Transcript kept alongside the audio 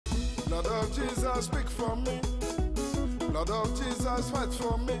Blood of Jesus, speak for me. Blood of Jesus, fight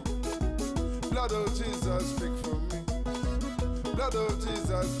for me. Blood of Jesus, speak for me. Blood of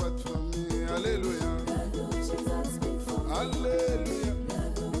Jesus, fight for me. Hallelujah. Blood of Jesus, speak for me. Hallelujah.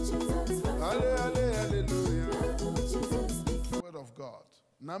 Blood of Jesus, fight for me. Hallelujah. Blood of Jesus, speak for me. Word of God.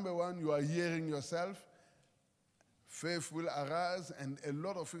 Number one, you are hearing yourself. Faith will arise and a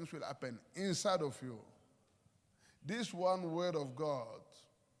lot of things will happen inside of you. This one word of God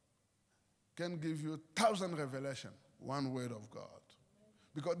can give you 1,000 revelations. One word of God.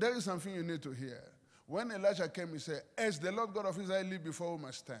 Because there is something you need to hear. When Elijah came, he said, as the Lord God of Israel live before whom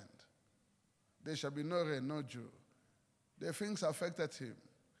I stand, there shall be no rain, no dew. The things affected him.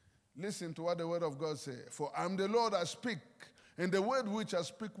 Listen to what the word of God says. For I am the Lord I speak, and the word which I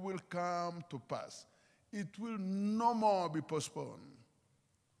speak will come to pass. It will no more be postponed.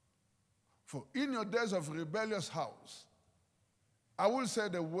 For in your days of rebellious house, I will say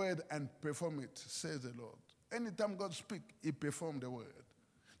the word and perform it, says the Lord. Anytime God speaks, he performs the word.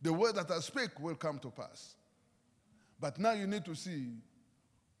 The word that I speak will come to pass. But now you need to see,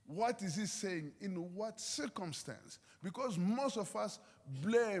 what is he saying, in what circumstance? Because most of us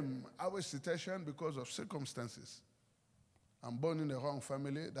blame our situation because of circumstances. I'm born in the wrong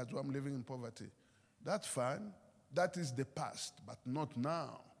family, that's why I'm living in poverty. That's fine. That is the past, but not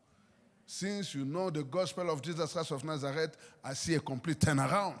now. Since you know the gospel of Jesus Christ of Nazareth, I see a complete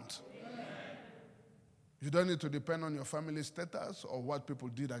turnaround. Amen. You don't need to depend on your family status or what people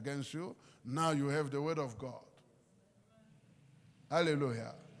did against you. Now you have the word of God.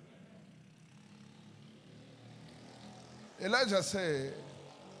 Hallelujah. Elijah said,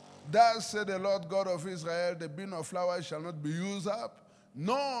 thus said the Lord God of Israel, the bin of flour shall not be used up,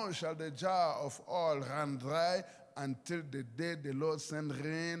 nor shall the jar of oil run dry until the day the Lord send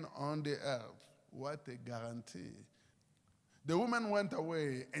rain on the earth. What a guarantee. The woman went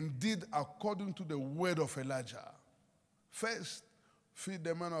away and did according to the word of Elijah. First, feed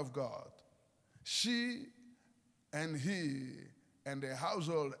the man of God. She and he and the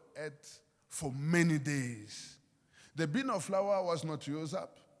household ate for many days. The bin of flour was not used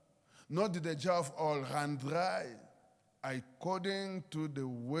up, nor did the jar of oil run dry, according to the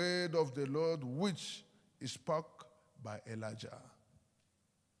word of the Lord which is spoke by Elijah.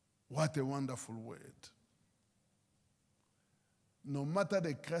 What a wonderful word. No matter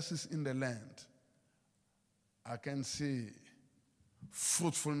the crisis in the land, I can see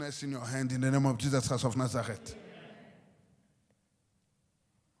fruitfulness in your hand in the name of Jesus Christ of Nazareth.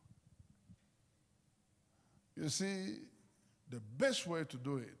 You see, the best way to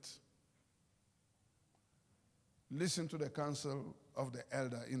do it, listen to the counsel of the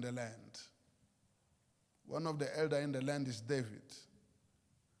elder in the land. One of the elder in the land is David.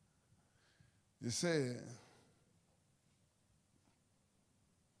 He say,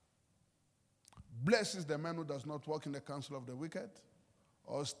 blessed is the man who does not walk in the counsel of the wicked,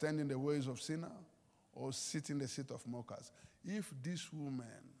 or stand in the ways of sinner, or sit in the seat of mockers. If this woman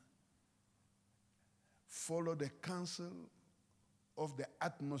follow the counsel of the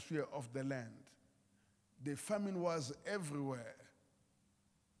atmosphere of the land, the famine was everywhere.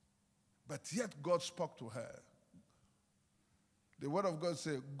 But yet God spoke to her. The word of God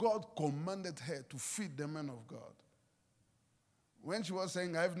says, God commanded her to feed the man of God. When she was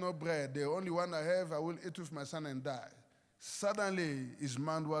saying, I have no bread, the only one I have, I will eat with my son and die. Suddenly, his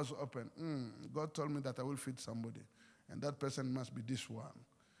mind was open. God told me that I will feed somebody. And that person must be this one.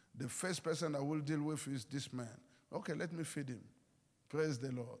 The first person I will deal with is this man. Okay, let me feed him. Praise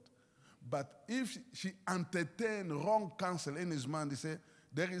the Lord. But if she entertained wrong counsel in his mind, he said,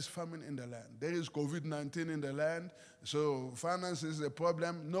 there is famine in the land. There is COVID-19 in the land. So finance is a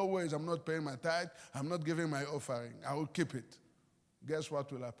problem. No ways, I'm not paying my tithe. I'm not giving my offering. I will keep it. Guess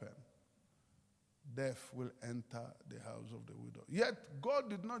what will happen? Death will enter the house of the widow. Yet God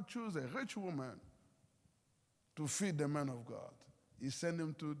did not choose a rich woman to feed the man of God. He sent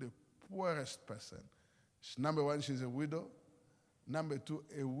him to the poorest person. Number one, she's a widow. Number two,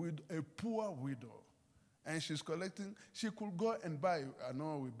 a poor widow. And she's collecting. She could go and buy, I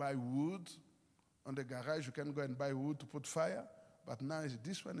know we buy wood. On the garage, you can go and buy wood to put fire. But now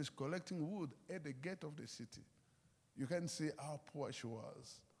this one is collecting wood at the gate of the city. You can see how poor she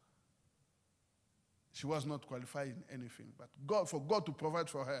was. She was not qualified in anything. But for God to provide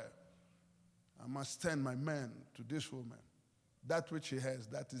for her, I must send my man to this woman. That which she has,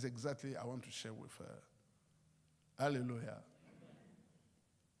 that is exactly I want to share with her. Hallelujah.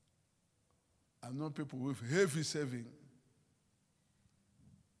 I know people with heavy saving.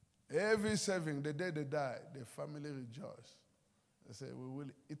 Heavy saving, the day they die, the family rejoice. They say, we will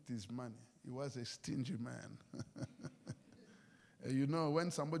eat his money. He was a stingy man. You know,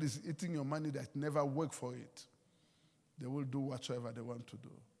 when somebody's eating your money that never work for it, they will do whatsoever they want to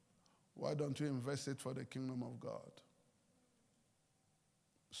do. Why don't you invest it for the kingdom of God?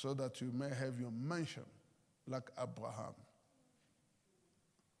 So that you may have your mansion like Abraham.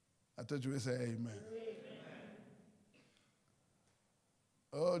 I thought you would say amen.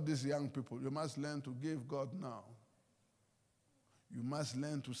 All these young people, you must learn to give God now. You must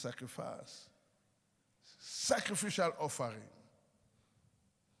learn to sacrifice. Sacrificial offering.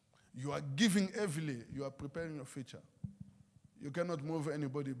 You are giving heavily. You are preparing your future. You cannot move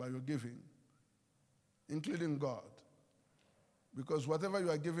anybody by your giving, including God. Because whatever you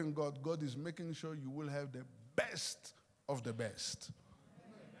are giving God, God is making sure you will have the best of the best.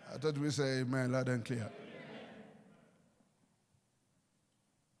 I thought we say amen loud and clear.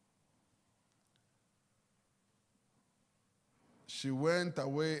 She went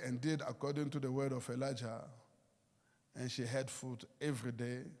away and did according to the word of Elijah, and she had food every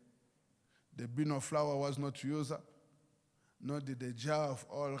day. The bin of flour was not used up, nor did the jar of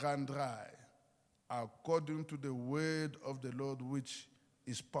oil run dry, according to the word of the Lord which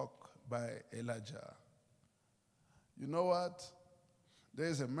is spoke by Elijah. You know what? There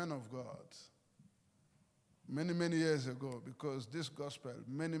is a man of God many, many years ago, because this gospel,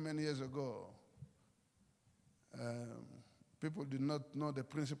 many, many years ago, people did not know the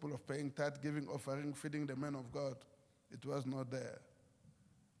principle of paying tithe, giving offering, feeding the man of God. It was not there.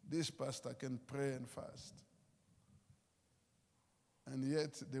 This pastor can pray and fast. And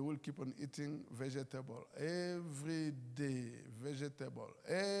yet they will keep on eating vegetable. Every day, vegetable.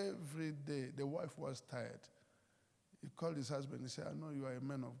 Every day. The wife was tired. He called his husband. He said, I know you are a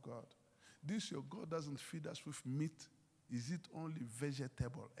man of God. This your God doesn't feed us with meat. Is it only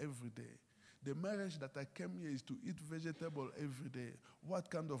vegetable every day? The marriage that I came here is to eat vegetable every day. What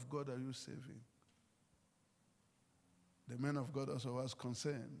kind of God are you serving? The man of God also was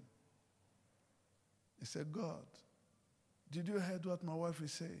concerned. He said, God, did you hear what my wife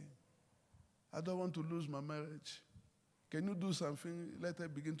is saying? I don't want to lose my marriage. Can you do something? Let her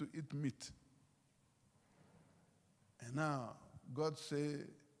begin to eat meat. And now, God said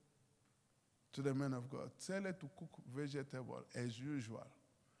to the man of God, tell her to cook vegetable as usual.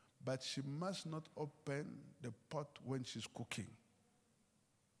 But she must not open the pot when she's cooking.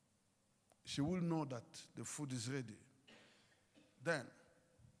 She will know that the food is ready. Then,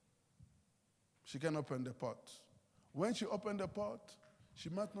 she can open the pot. When she opens the pot, she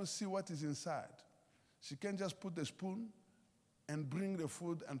must not see what is inside. She can just put the spoon and bring the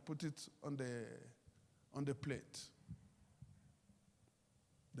food and put it on the plate.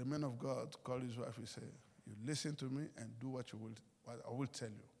 The man of God called his wife. He said, you listen to me and do what I will tell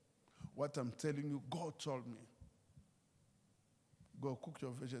you. What I'm telling you, God told me. Go cook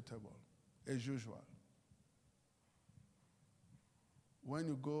your vegetable as usual. When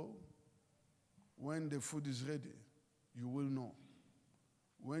you go, when the food is ready, you will know.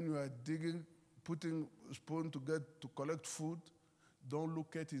 When you are digging, putting a spoon to collect food, don't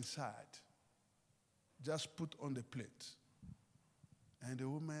look at inside. Just put on the plate. And the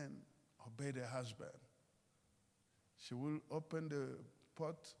woman obeyed her husband. She will open the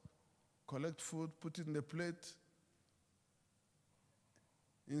pot, collect food, put it in the plate.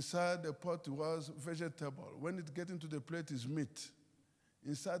 Inside the pot was vegetable. When it gets into the plate, is meat.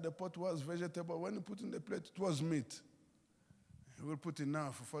 Inside the pot was vegetable. When you put in the plate, it was meat. He will put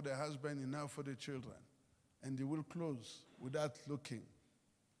enough for the husband, enough for the children. And he will close without looking.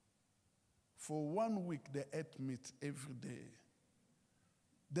 For 1 week, they ate meat every day.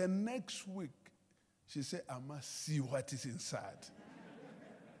 The next week, she said, I must see what is inside.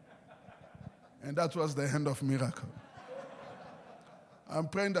 And that was the end of miracle. I'm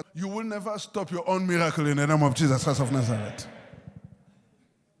praying that you will never stop your own miracle in the name of Jesus Christ of Nazareth.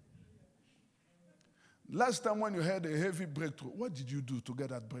 Last time when you had a heavy breakthrough, what did you do to get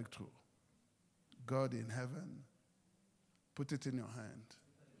that breakthrough? God in heaven, put it in your hand.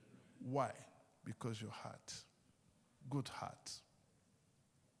 Why? Because your heart, good heart.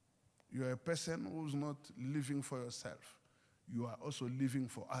 You are a person who's not living for yourself. You are also living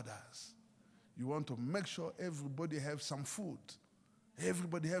for others. You want to make sure everybody has some food.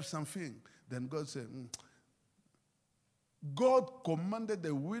 Everybody has something. Then God said, God commanded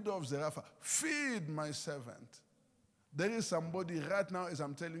the widow of Zarephath, feed my servant. There is somebody right now, as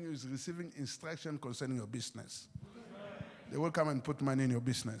I'm telling you, is receiving instruction concerning your business. They will come and put money in your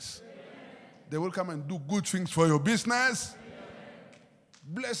business. They will come and do good things for your business.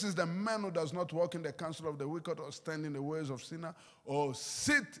 Blessed is the man who does not walk in the counsel of the wicked or stand in the ways of sinner or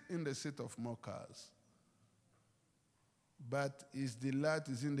sit in the seat of mockers. but his delight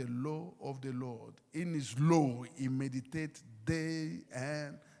is in the law of the Lord. In his law he meditates day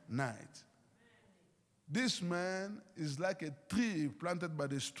and night. This man is like a tree planted by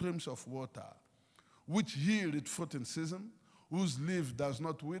the streams of water, which yield its fruit in season, whose leaf does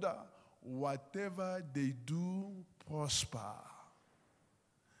not wither. Whatever they do, prosper.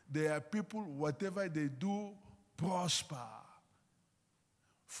 There are people, whatever they do, prosper.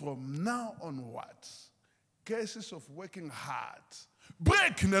 From now onwards, cases of working hard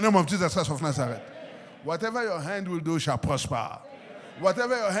break in the name of Jesus Christ of Nazareth. Whatever your hand will do shall prosper.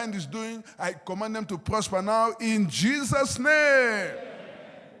 Whatever your hand is doing, I command them to prosper now in Jesus' name.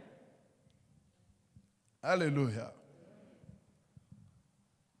 Hallelujah.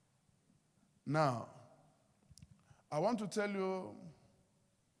 Now, I want to tell you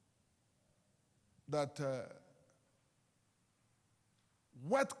that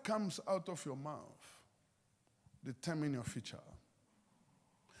what comes out of your mouth determines your future.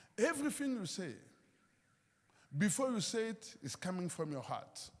 Everything you say, before you say it, is coming from your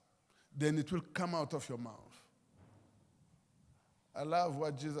heart. Then it will come out of your mouth. I love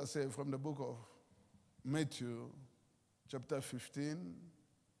what Jesus said from the book of Matthew, chapter 15.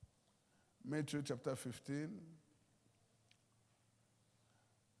 Matthew, chapter 15.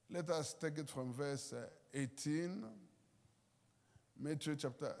 Let us take it from verse 18. Matthew,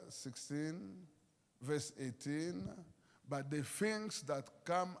 chapter 16, verse 18. But the things that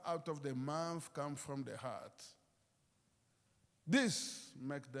come out of the mouth come from the heart. This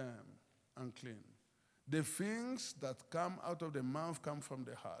makes them unclean. The things that come out of the mouth come from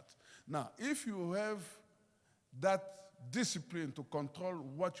the heart. Now, if you have that discipline to control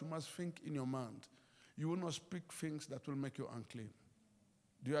what you must think in your mind, you will not speak things that will make you unclean.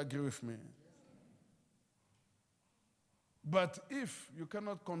 Do you agree with me? But if you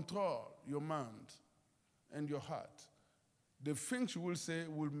cannot control your mind and your heart, the things you will say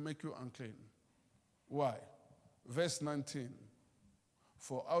will make you unclean. Why? Verse 19.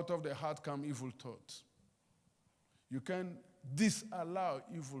 For out of the heart come evil thoughts. You can disallow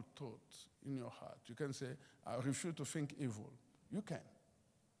evil thoughts in your heart. You can say, I refuse to think evil. You can.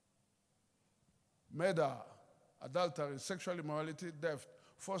 Murder, adultery, sexual immorality, theft,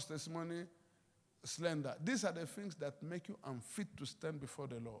 false testimony, slander. These are the things that make you unfit to stand before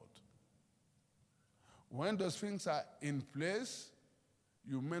the Lord. When those things are in place,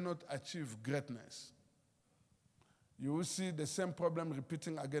 you may not achieve greatness. You will see the same problem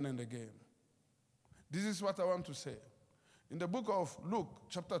repeating again and again. This is what I want to say. In the book of Luke,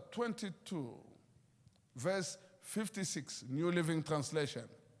 chapter 22, verse 56, New Living Translation.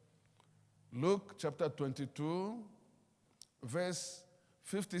 Luke, chapter 22, verse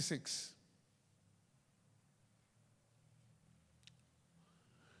 56.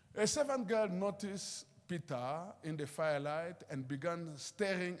 A servant girl noticed Peter in the firelight and began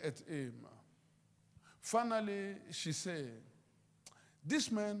staring at him. Finally, she said,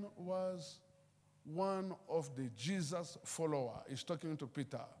 this man was one of the Jesus followers. He's talking to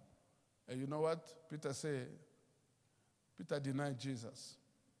Peter. And you know what? Peter said, Peter denied Jesus.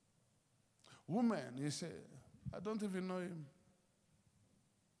 Woman, he said, I don't even know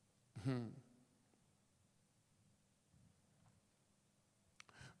him.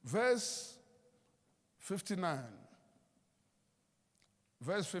 Verse 59.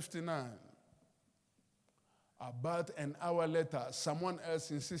 Verse 59. About an hour later, someone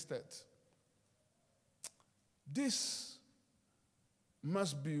else insisted, this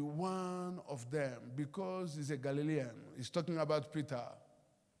must be one of them because he's a Galilean. He's talking about Peter.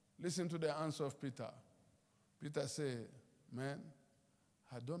 Listen to the answer of Peter. Peter said, man,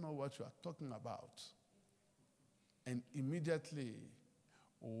 I don't know what you are talking about. And immediately,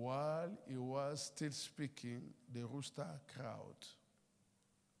 while he was still speaking, the rooster crowed.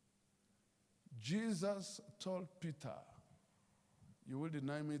 Jesus told Peter, you will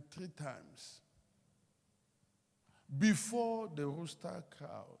deny me 3 times before the rooster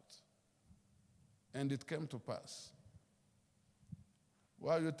crowed. And it came to pass.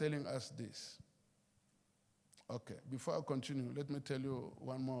 Why are you telling us this? Okay, before I continue, let me tell you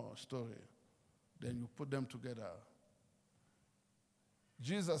one more story. Then you put them together.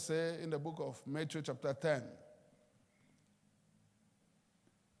 Jesus said in the book of Matthew chapter 10,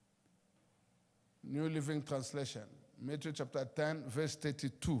 New Living Translation, Matthew chapter 10, verse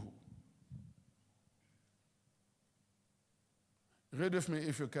 32. Read with me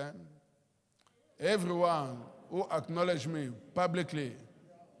if you can. Everyone who acknowledges me publicly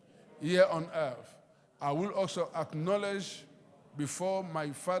here on earth, I will also acknowledge before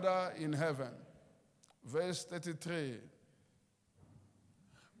my Father in heaven. Verse 33.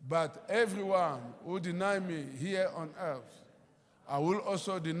 But everyone who deny me here on earth, I will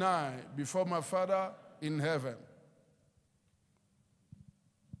also deny before my Father in heaven.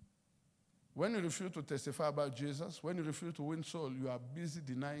 When you refuse to testify about Jesus, when you refuse to win soul, you are busy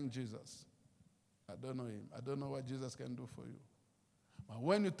denying Jesus. I don't know him. I don't know what Jesus can do for you. But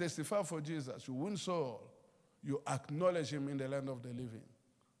when you testify for Jesus, you win soul, you acknowledge him in the land of the living.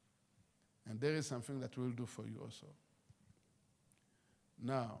 And there is something that will do for you also.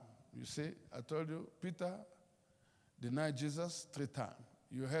 Now, you see, I told you, Peter denied Jesus 3 times.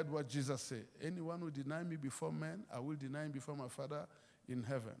 You heard what Jesus said. Anyone who deny me before men, I will deny him before my Father in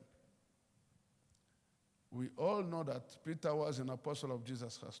heaven. We all know that Peter was an apostle of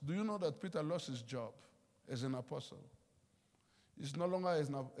Jesus Christ. Do you know that Peter lost his job as an apostle? He's no longer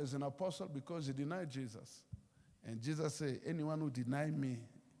as an apostle because he denied Jesus. And Jesus said, anyone who denies me,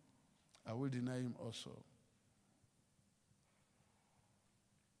 I will deny him also.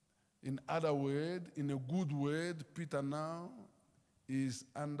 In other words, in a good word, Peter now is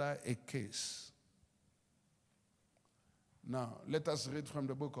under a case. Now, let us read from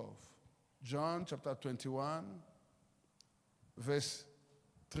the book of John chapter 21, verse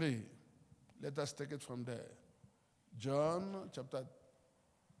 3. Let us take it from there. John chapter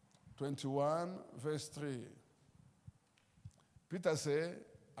 21, verse 3. Peter said,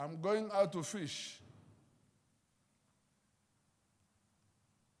 I'm going out to fish.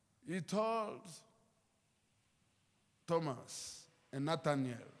 He told Thomas and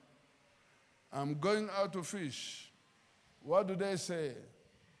Nathanael, I'm going out to fish. What do they say?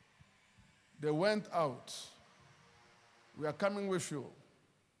 They went out. We are coming with you.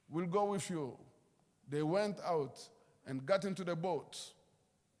 We'll go with you. They went out and got into the boat.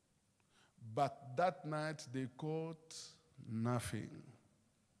 But that night they caught nothing.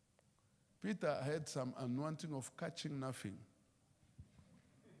 Peter had some anointing of catching nothing.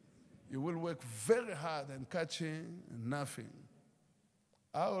 You will work very hard and catching nothing.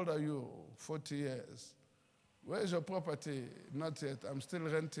 How old are you? 40 years. Where is your property? Not yet. I'm still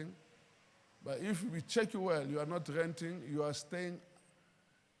renting. But if we check you well, you are not renting, you are staying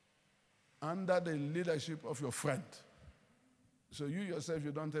under the leadership of your friend. So you yourself,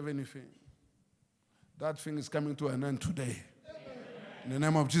 you don't have anything. That thing is coming to an end today. In the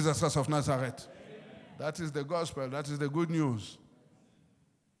name of Jesus Christ of Nazareth. That is the gospel. That is the good news.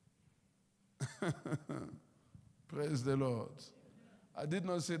 Praise the Lord. I did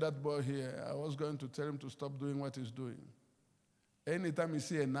not see that boy here. I was going to tell him to stop doing what he's doing. Anytime you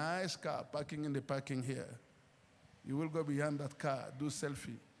see a nice car parking in the parking here, you will go behind that car, do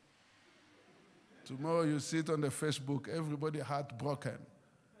selfie. Tomorrow you see it on the Facebook, everybody heartbroken.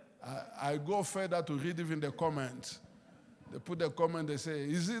 I go further to read even the comments. They put the comment, they say,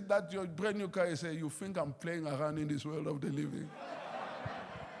 is it that your brand new car? You say, you think I'm playing around in this world of the living?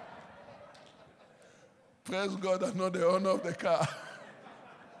 Praise God, I'm not the owner of the car.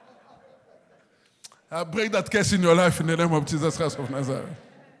 I break that curse in your life in the name of Jesus Christ of Nazareth.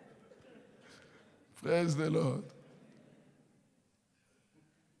 Praise the Lord.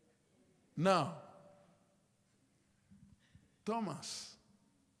 Now, Thomas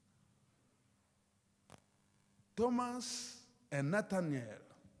and Nathanael,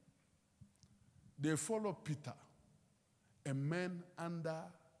 they follow Peter, a man under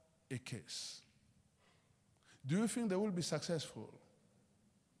a case. Do you think they will be successful?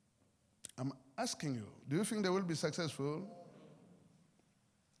 I'm asking you, do you think they will be successful?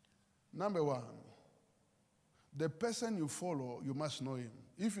 Number one, the person you follow, you must know him.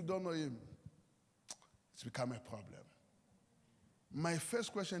 If you don't know him, it's become a problem. My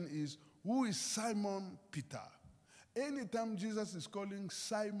first question is, who is Simon Peter? Anytime Jesus is calling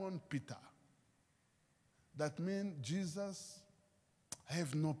Simon Peter, that means Jesus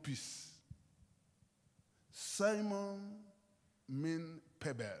have no peace. Simon means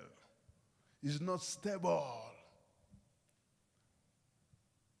pebble. Is not stable.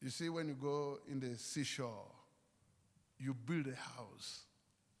 You see, when you go in the seashore, you build a house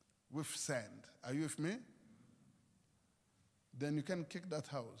with sand. Are you with me? Then you can kick that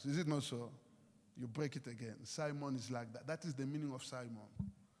house. Is it not so? You break it again. Simon is like that. That is the meaning of Simon.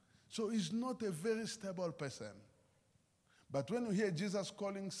 So he's not a very stable person. But when you hear Jesus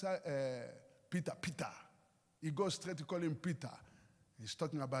calling Peter, Peter, he goes straight to call him Peter. He's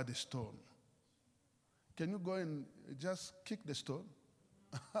talking about the stone. Can you go and just kick the stone?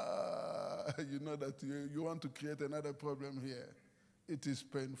 You know that you want to create another problem here. It is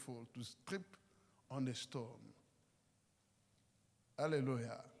painful to strip on the stone.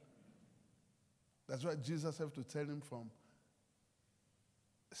 Hallelujah. That's why Jesus have to tell him from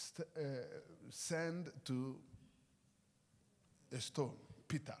sand to a stone.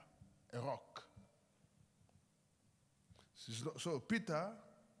 Peter, a rock. So Peter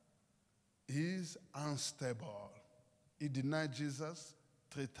is unstable. He denied Jesus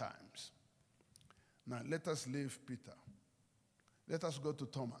 3 times. Now let us leave Peter. Let us go to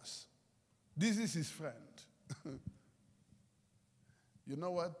Thomas. This is his friend. You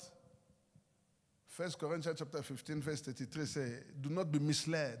know what? 1 Corinthians chapter 15, verse 33 says, do not be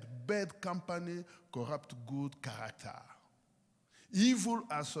misled. Bad company corrupt good character. Evil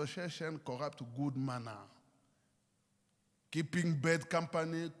association corrupt good manner. Keeping bad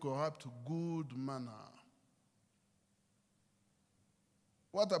company corrupt good manner.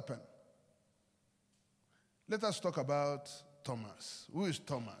 What happened? Let us talk about Thomas. Who is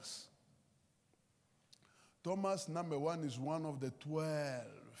Thomas? Thomas, number 1, is one of the 12.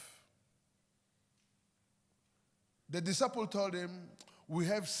 The disciple told him, we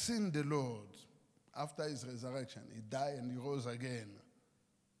have seen the Lord after his resurrection. He died and he rose again.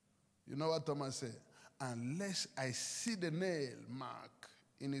 You know what Thomas said? Unless I see the nail mark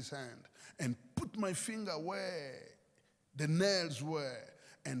in his hand and put my finger where the nails were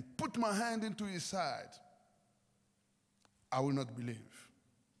and put my hand into his side, I will not believe.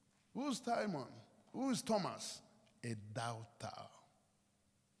 Who's Simon? Who is Thomas? A doubter.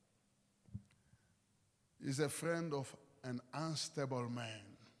 He's a friend of an unstable man.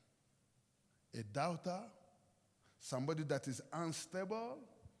 A doubter, somebody that is unstable,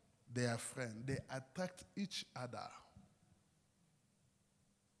 they are friends. They attract each other.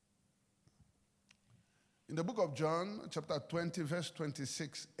 In the book of John, chapter 20, verse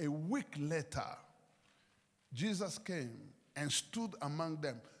 26, a week later, Jesus came and stood among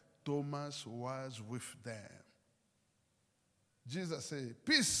them. Thomas was with them. Jesus said,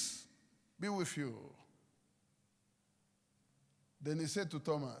 peace be with you. Then he said to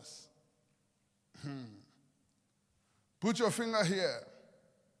Thomas, put your finger here,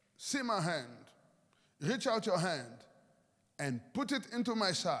 see my hand, reach out your hand, and put it into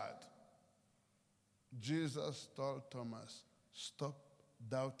my side. Jesus told Thomas, stop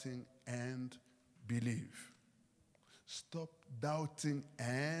doubting and believe. Stop doubting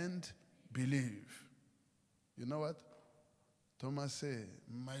and believe. You know what? Thomas said,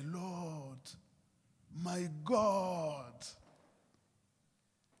 my Lord, my God.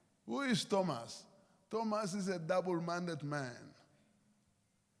 Who is Thomas? Thomas is a double-minded man.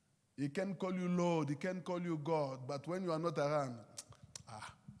 He can call you Lord, he can call you God, but when you are not around,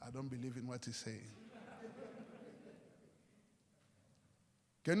 I don't believe in what he's saying.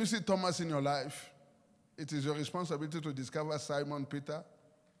 Can you see Thomas in your life? It is your responsibility to discover Simon Peter,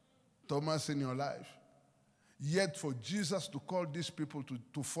 Thomas in your life. Yet for Jesus to call these people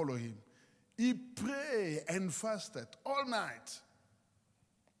to follow him, he prayed and fasted all night.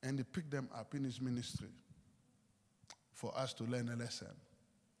 And he picked them up in his ministry for us to learn a lesson.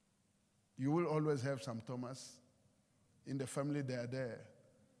 You will always have some Thomas. In the family, they are there.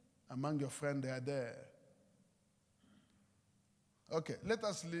 Among your friends, they are there. Okay, let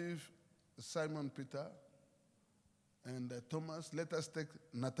us leave Simon Peter and Thomas. Let us take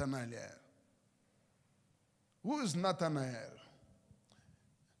Nathanael. Who is Nathanael?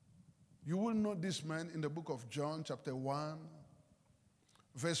 You will know this man in the book of John, chapter 1,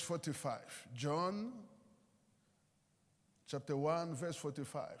 verse 45. John, chapter 1, verse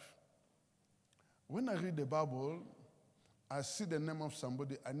 45. When I read the Bible, I see the name of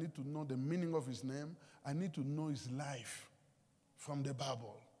somebody. I need to know the meaning of his name. I need to know his life from the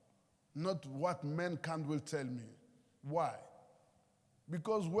Bible. Not what mankind will tell me. Why?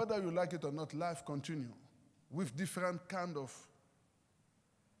 Because whether you like it or not, life continues with different kind of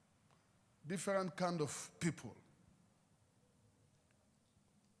people.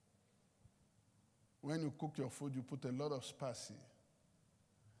 When you cook your food, you put a lot of spicy.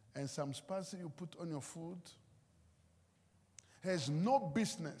 And some spicy you put on your food has no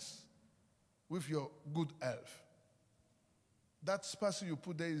business with your good health. That spicy you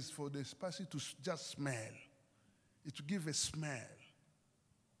put there is for the spicy to just smell. It will give a smell.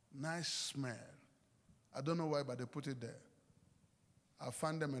 Nice smell. I don't know why, but they put it there. I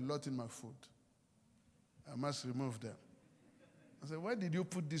find them a lot in my food. I must remove them. I said, why did you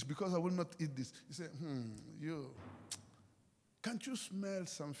put this? Because I will not eat this. He said, can't you smell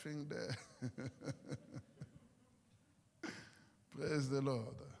something there? Praise the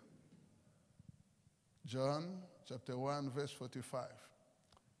Lord. John chapter 1, verse 45.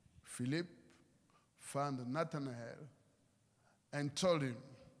 Philip found Nathanael and told him,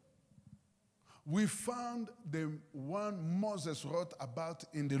 we found the one Moses wrote about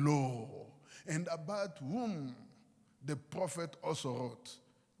in the law, and about whom the prophet also wrote,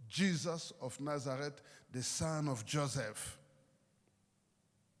 Jesus of Nazareth, the son of Joseph.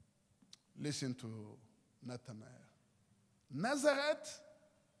 Listen to Nathanael. Nazareth?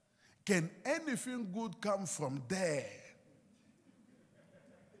 Can anything good come from there?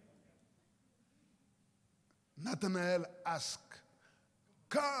 Nathanael asked,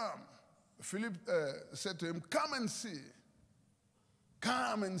 come. Philip said to him, come and see.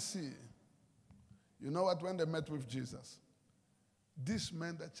 Come and see. You know what? When they met with Jesus, this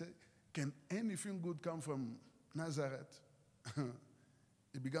man that said, can anything good come from Nazareth?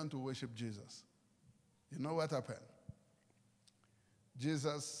 He began to worship Jesus. You know what happened?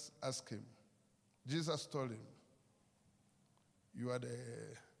 Jesus asked him. Jesus told him, you are the...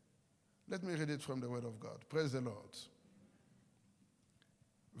 Let me read it from the Word of God. Praise the Lord.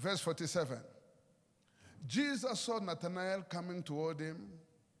 Verse 47. Jesus saw Nathanael coming toward him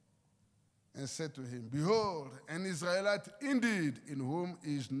and said to him, behold, an Israelite indeed, in whom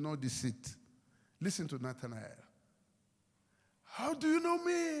is no deceit. Listen to Nathanael. How do you know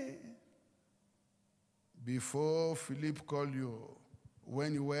me? Before Philip called you,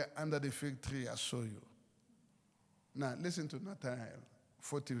 when you were under the fig tree, I saw you. Now, listen to Nathanael,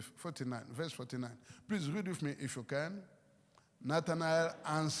 49, verse 49. Please read with me if you can. Nathanael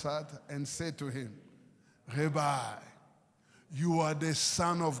answered and said to him, Rabbi, you are the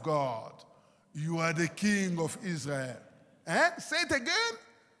Son of God. You are the King of Israel. Say it again.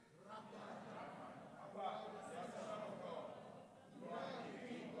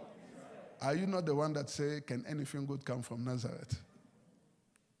 Are you not the one that say, can anything good come from Nazareth?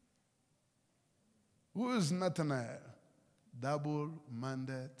 Who is Nathanael?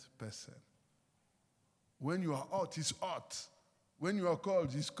 Double-minded person. When you are hot, he's hot. When you are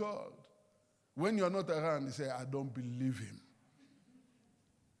cold, he's cold. When you are not around, he say, I don't believe him.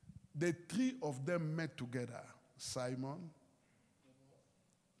 The three of them met together. Simon,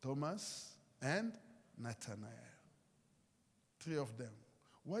 Thomas, and Nathanael. Three of them.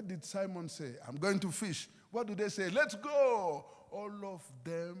 What did Simon say? I'm going to fish. What do they say? Let's go. All of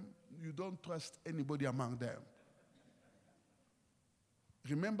them, you don't trust anybody among them.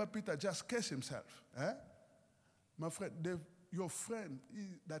 Remember, Peter just cursed himself. My friend, your friend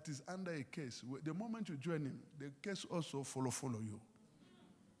that is under a case, the moment you join him, the case also follow you.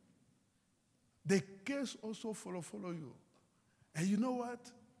 The case also follow you. And you know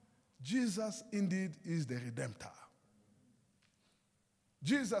what? Jesus indeed is the Redemptor.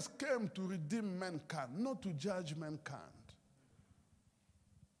 Jesus came to redeem mankind, not to judge mankind.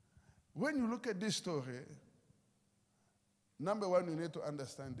 When you look at this story, number one, you need to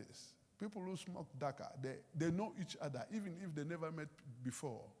understand this. People who smoke Dhaka, they know each other, even if they never met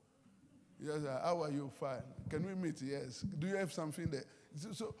before. Yes, how are you? Fine. Can we meet? Yes. Do you have something there?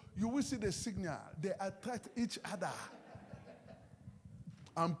 So you will see the signal. They attract each other.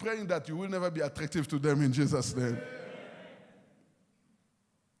 I'm praying that you will never be attractive to them in Jesus' name.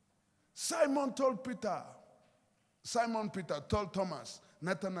 Simon Peter told Thomas,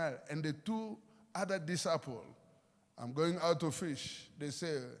 Nathanael, and the two other disciples, I'm going out to fish. They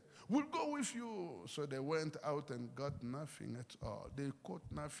say, we'll go with you. So they went out and got nothing at all. They caught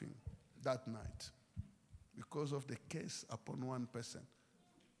nothing that night because of the case upon one person.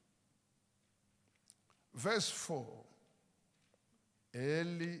 Verse 4,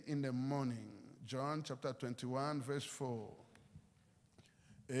 early in the morning, John chapter 21, verse 4.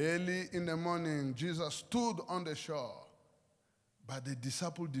 Early in the morning, Jesus stood on the shore, but the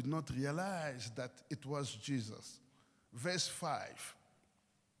disciples did not realize that it was Jesus. Verse 5.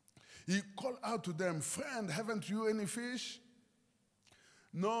 He called out to them, friend, haven't you any fish?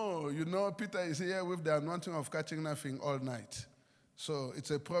 No, you know, Peter is here with the anointing of catching nothing all night. So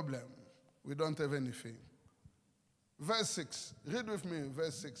it's a problem. We don't have anything. Verse 6. Read with me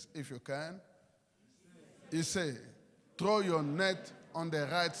verse 6 if you can. He said, throw your net on the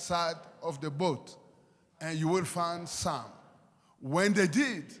right side of the boat, and you will find some. When they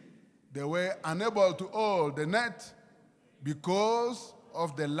did, they were unable to hold the net because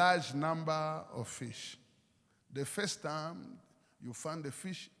of the large number of fish. The first time, you found the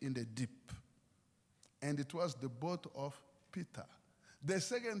fish in the deep, and it was the boat of Peter. The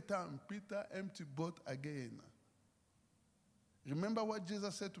second time, Peter emptied boat again. Remember what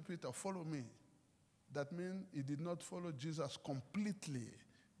Jesus said to Peter, follow me. That means he did not follow Jesus completely.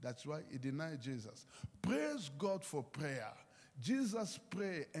 That's why he denied Jesus. Praise God for prayer. Jesus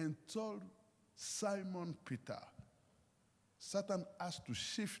prayed and told Simon Peter, Satan has to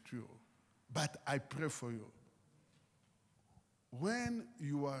shift you, but I pray for you. When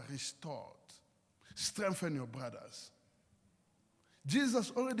you are restored, strengthen your brothers.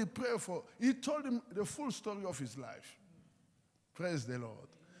 Jesus already prayed for, he told him the full story of his life. Praise the Lord.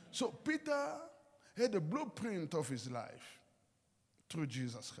 So Peter had a blueprint of his life through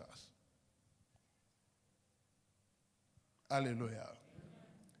Jesus Christ. Hallelujah.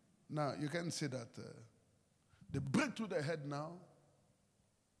 Now, you can see that the breakthrough they had now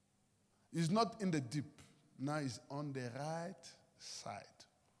is not in the deep. Now it's on the right side.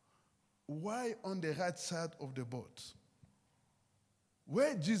 Why on the right side of the boat?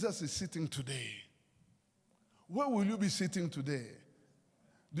 Where Jesus is sitting today. Where will you be sitting today?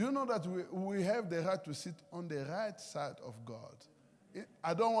 Do you know that we have the right to sit on the right side of God?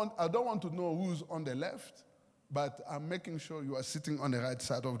 I don't want to know who's on the left, but I'm making sure you are sitting on the right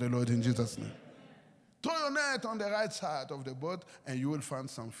side of the Lord in Jesus' name. Throw your net on the right side of the boat and you will find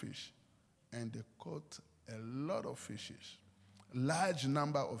some fish. And they caught a lot of fishes, large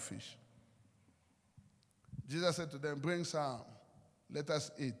number of fish. Jesus said to them, bring some, let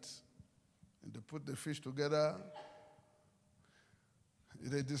us eat. And they put the fish together.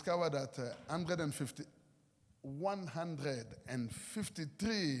 They discovered that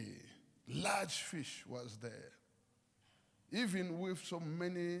 153 large fish was there. Even with so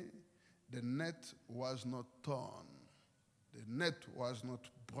many, the net was not torn. The net was not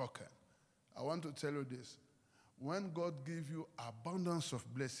broken. I want to tell you this. When God gives you abundance of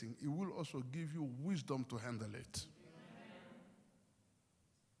blessing, He will also give you wisdom to handle it.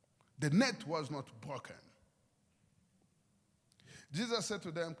 The net was not broken. Jesus said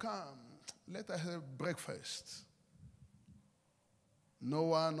to them, come, let us have breakfast. No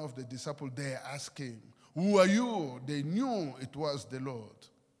one of the disciples there asked him, who are you? They knew it was the Lord.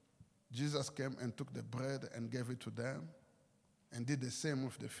 Jesus came and took the bread and gave it to them and did the same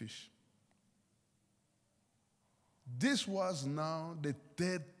with the fish. This was now the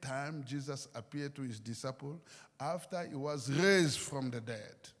third time Jesus appeared to his disciples after he was raised from the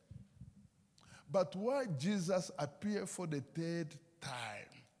dead. But why Jesus appeared for the third time?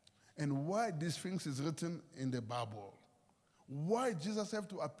 And why these things is written in the Bible? Why Jesus have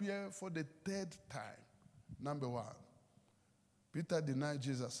to appear for the third time? Number one, Peter denied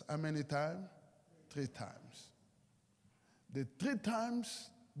Jesus how many times? 3 times. The third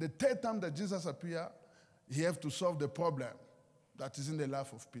time that Jesus appeared, he have to solve the problem that is in the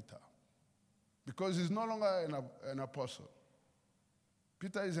life of Peter. Because he's no longer an apostle.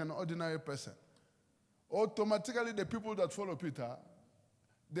 Peter is an ordinary person. Automatically, the people that follow Peter,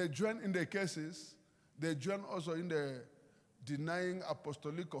 they join in the cases. They join also in the denying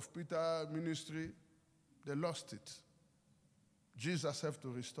apostolic of Peter ministry. They lost it. Jesus have to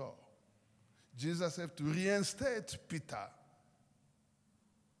restore. Jesus have to reinstate Peter.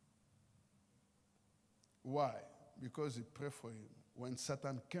 Why? Because he prayed for him when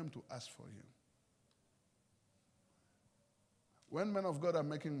Satan came to ask for him. When men of God are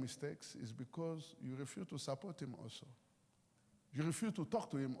making mistakes, it's because you refuse to support him also. You refuse to talk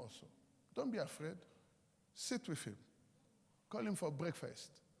to him also. Don't be afraid. Sit with him. Call him for breakfast,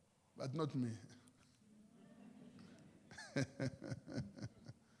 but not me.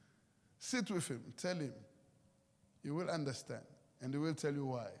 Sit with him. Tell him. He will understand, and he will tell you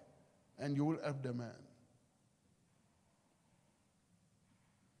why, and you will help the man.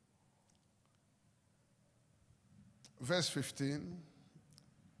 Verse 15,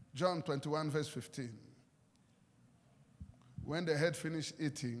 John 21, verse 15. When they had finished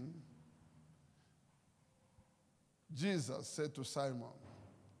eating, Jesus said to Simon,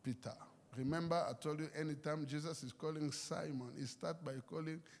 Peter, remember I told you anytime Jesus is calling Simon, he starts by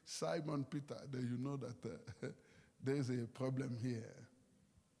calling Simon Peter. Then you know that there is a problem here.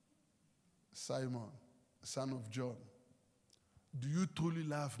 Simon, son of John, do you truly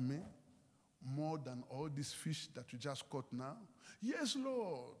love me? More than all these fish that you just caught now? Yes,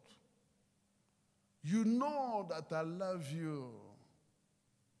 Lord. You know that I love you.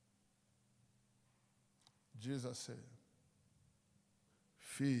 Jesus said,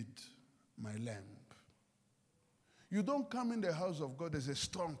 feed my lamb. You don't come in the house of God as a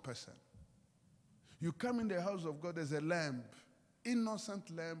strong person. You come in the house of God as a lamb, innocent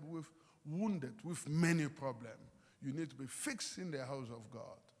lamb wounded with many problems. You need to be fixed in the house of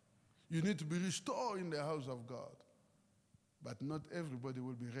God. You need to be restored in the house of God. But not everybody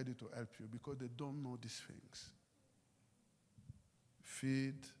will be ready to help you because they don't know these things.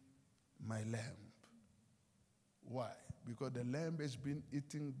 Feed my lamb. Why? Because the lamb has been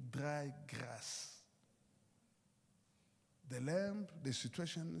eating dry grass. The lamb, the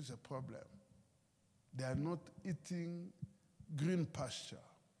situation is a problem. They are not eating green pasture.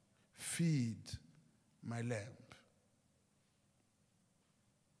 Feed my lamb.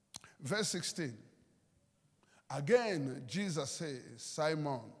 Verse 16. Again, Jesus says,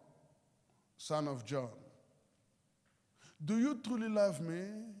 Simon, son of John, do you truly love me?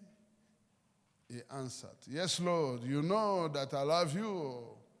 He answered, yes, Lord, you know that I love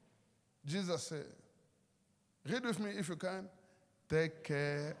you. Jesus said, Read with me if you can. Take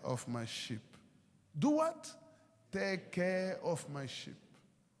care of my sheep. Do what? Take care of my sheep.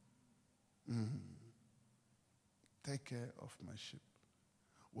 Take care of my sheep.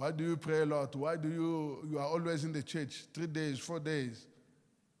 Why do you pray a lot? Why do you are always in the church 3 days, 4 days?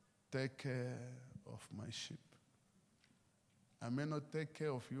 Take care of my sheep. I may not take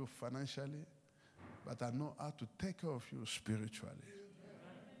care of you financially, but I know how to take care of you spiritually.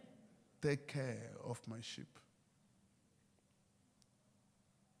 Take care of my sheep.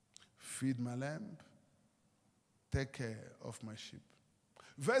 Feed my lamb. Take care of my sheep.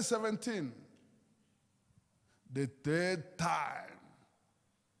 Verse 17. The third time,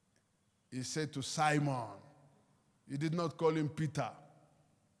 he said to Simon, he did not call him Peter.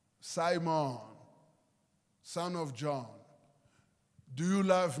 Simon, son of John, do you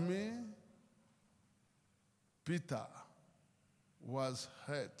love me? Peter was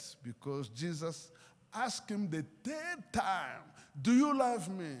hurt because Jesus asked him the third time, do you love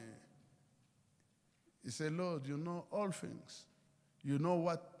me? He said, Lord, you know all things. You know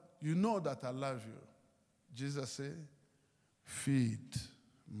what? You know that I love you. Jesus said, feed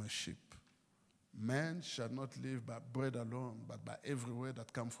my sheep. Man shall not live by bread alone, but by every word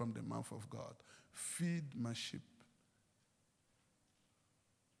that comes from the mouth of God. Feed my sheep.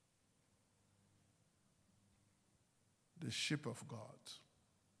 The sheep of God,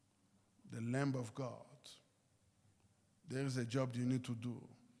 the Lamb of God. There is a job you need to do.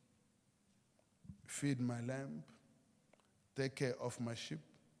 Feed my lamb, take care of my sheep,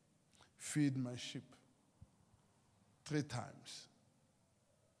 feed my sheep 3 times.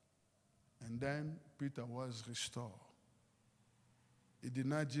 And then Peter was restored. He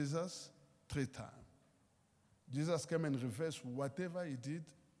denied Jesus 3 times. Jesus came and reversed whatever he did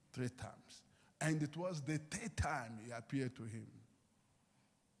 3 times. And it was the 3rd time he appeared to him.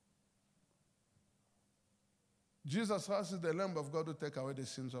 Jesus Christ is the Lamb of God to take away the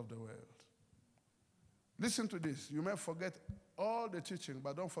sins of the world. Listen to this. You may forget all the teaching,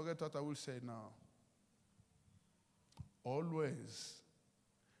 but don't forget what I will say now. Always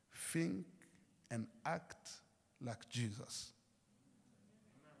think and act like Jesus.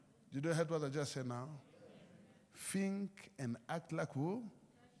 Did you hear what I just said now? Think and act like who?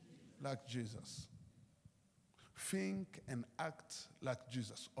 Like Jesus. Think and act like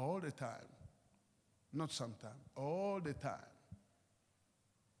Jesus all the time. Not sometimes, all the time.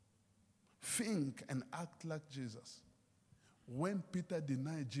 Think and act like Jesus. When Peter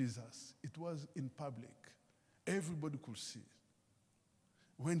denied Jesus, it was in public. Everybody could see.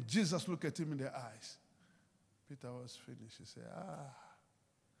 When Jesus looked at him in the eyes, Peter was finished. He said,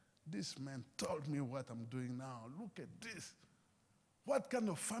 this man told me what I'm doing now. Look at this. What kind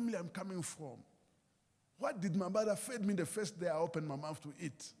of family I'm coming from? What did my mother feed me the first day I opened my mouth to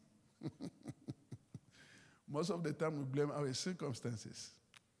eat? Most of the time we blame our circumstances.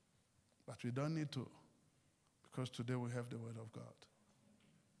 But we don't need to, because today we have the Word of God.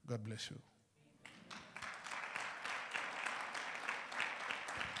 God bless you.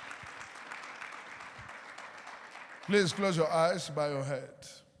 Please close your eyes, bow your head.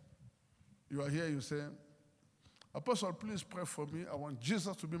 You are here, you say, Apostle, please pray for me. I want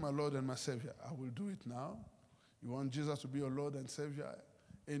Jesus to be my Lord and my Savior. I will do it now. You want Jesus to be your Lord and Savior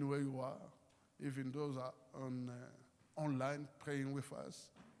anywhere you are, even those are online praying with us,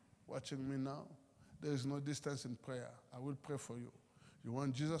 watching me now. There is no distance in prayer. I will pray for you. You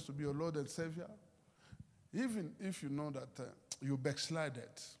want Jesus to be your Lord and Savior? Even if you know that you backslided,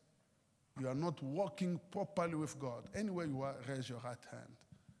 you are not walking properly with God, anywhere you are, raise your right hand.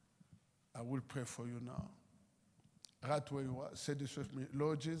 I will pray for you now. Right where you are, say this with me.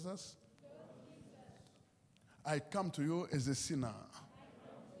 Lord Jesus, I come to you as a sinner.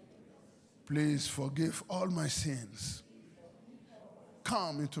 Please forgive all my sins.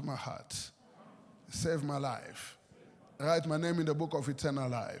 Come into my heart. Save my life. Write my name in the book of eternal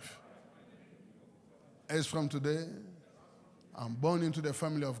life. As from today, I'm born into the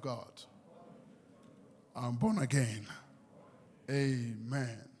family of God. I'm born again.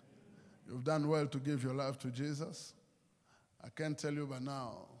 Amen. You've done well to give your life to Jesus. I can tell you by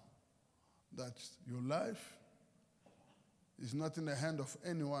now that your life is not in the hand of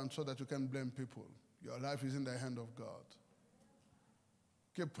anyone so that you can blame people. Your life is in the hand of God.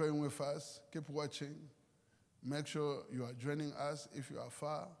 Keep praying with us. Keep watching. Make sure you are joining us if you are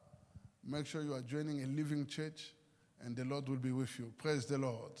far. Make sure you are joining a living church, and the Lord will be with you. Praise the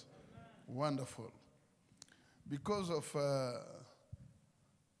Lord. Wonderful. Because of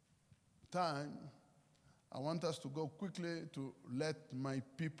time, I want us to go quickly to let my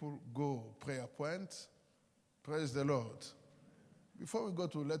people go. Prayer point. Praise the Lord. Before we go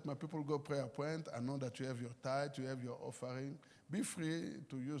to let my people go prayer point, I know that you have your tithe, you have your offering. Be free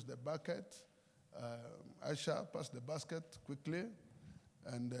to use the bucket. Aisha, pass the basket quickly.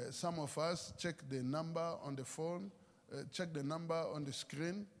 And some of us, check the number on the phone, check the number on the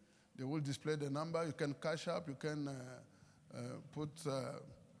screen. They will display the number. You can cash up, you can put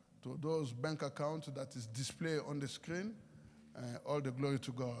to those bank accounts that is displayed on the screen. All the glory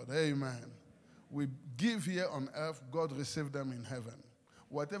to God. Amen. We give here on earth, God receive them in heaven.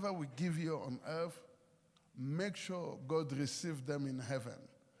 Whatever we give here on earth, make sure God receive them in heaven.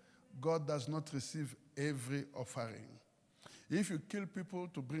 God does not receive every offering. If you kill people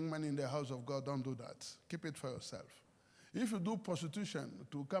to bring money in the house of God, don't do that. Keep it for yourself. If you do prostitution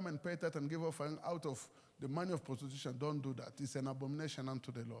to come and pay that and give offering out of the money of prostitution, don't do that. It's an abomination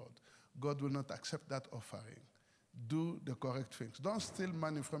unto the Lord. God will not accept that offering. Do the correct things. Don't steal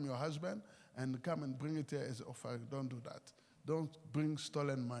money from your husband and come and bring it here as offering. Don't do that. Don't bring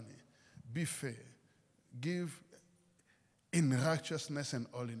stolen money. Be fair. Give in righteousness and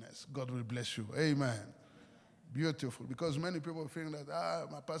holiness. God will bless you. Amen. Beautiful. Because many people think that,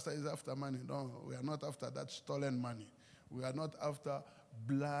 my pastor is after money. No, we are not after that stolen money. We are not after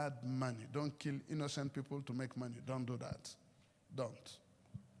blood money. Don't kill innocent people to make money. Don't do that. Don't.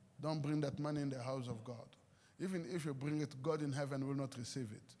 Don't bring that money in the house of God. Even if you bring it, God in heaven will not receive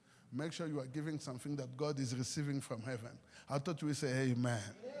it. Make sure you are giving something that God is receiving from heaven. I thought we say amen.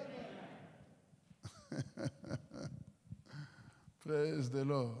 Praise the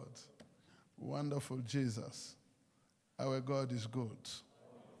Lord. Wonderful Jesus. Our God is good.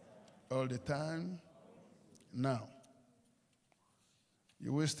 All the time. Now,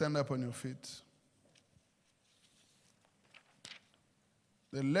 you will stand up on your feet.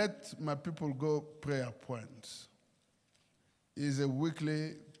 The Let My People Go prayer point is a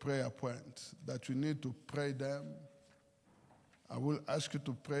weekly prayer point that you need to pray them. I will ask you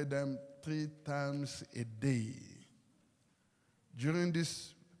to pray them 3 times a day. During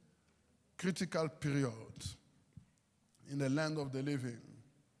this critical period in the land of the living,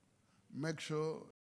 make sure